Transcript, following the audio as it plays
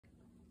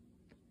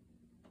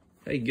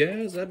Hey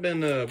guys, I've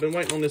been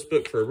waiting on this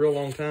book for a real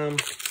long time,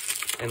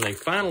 and they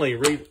finally I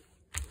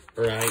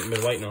ain't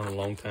been waiting on it a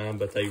long time,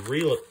 but they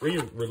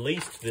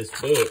released this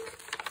book.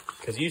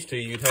 Because used to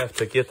you'd have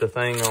to get the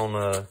thing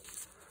on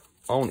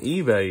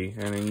eBay,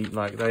 and then,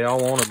 like, they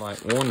all wanted like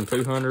 $200,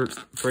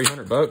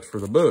 $300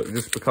 for the book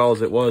just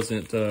because it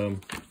wasn't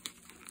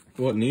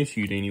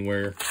issued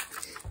anywhere.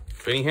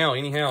 But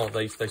anyhow,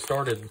 they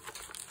started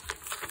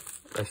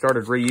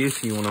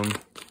reissuing them.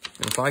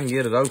 And if I can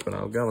get it open,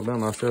 I've got it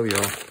done. I'll show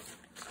y'all.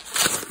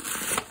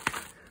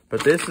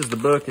 But this is the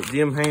book that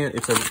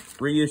it's a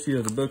reissue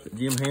of the book that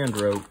Jim Hand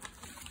wrote.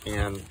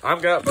 And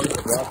I've got both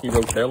of Rocky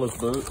Rotella's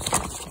books,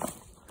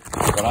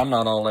 but I'm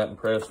not all that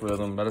impressed with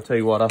them. But I tell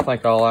you what, I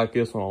think I like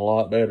this one a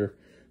lot better.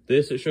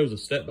 It shows a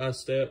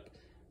step-by-step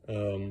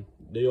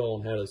deal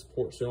on how to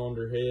support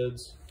cylinder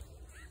heads.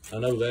 I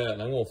know that,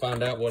 and I'm going to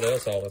find out what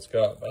else all it's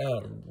got. But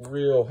I'm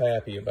real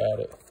happy about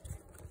it.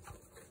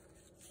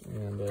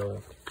 And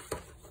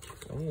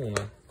I'm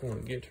going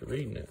to get to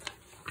reading it.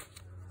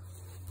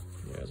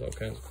 Yeah, there's all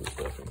kinds of cool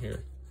stuff in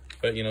here.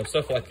 But, you know,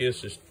 stuff like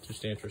this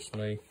just interests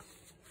me.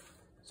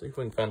 See if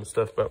we can find the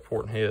stuff about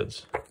porting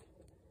heads.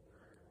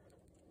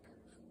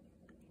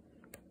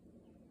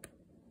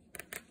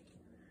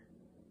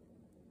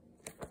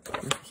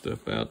 There's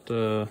stuff about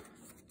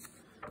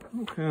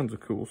all kinds of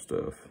cool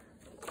stuff.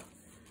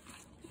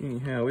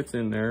 Anyhow, it's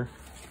in there.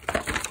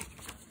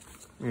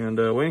 And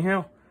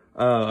anyhow,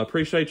 I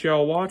appreciate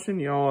y'all watching.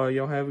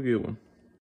 Y'all have a good one.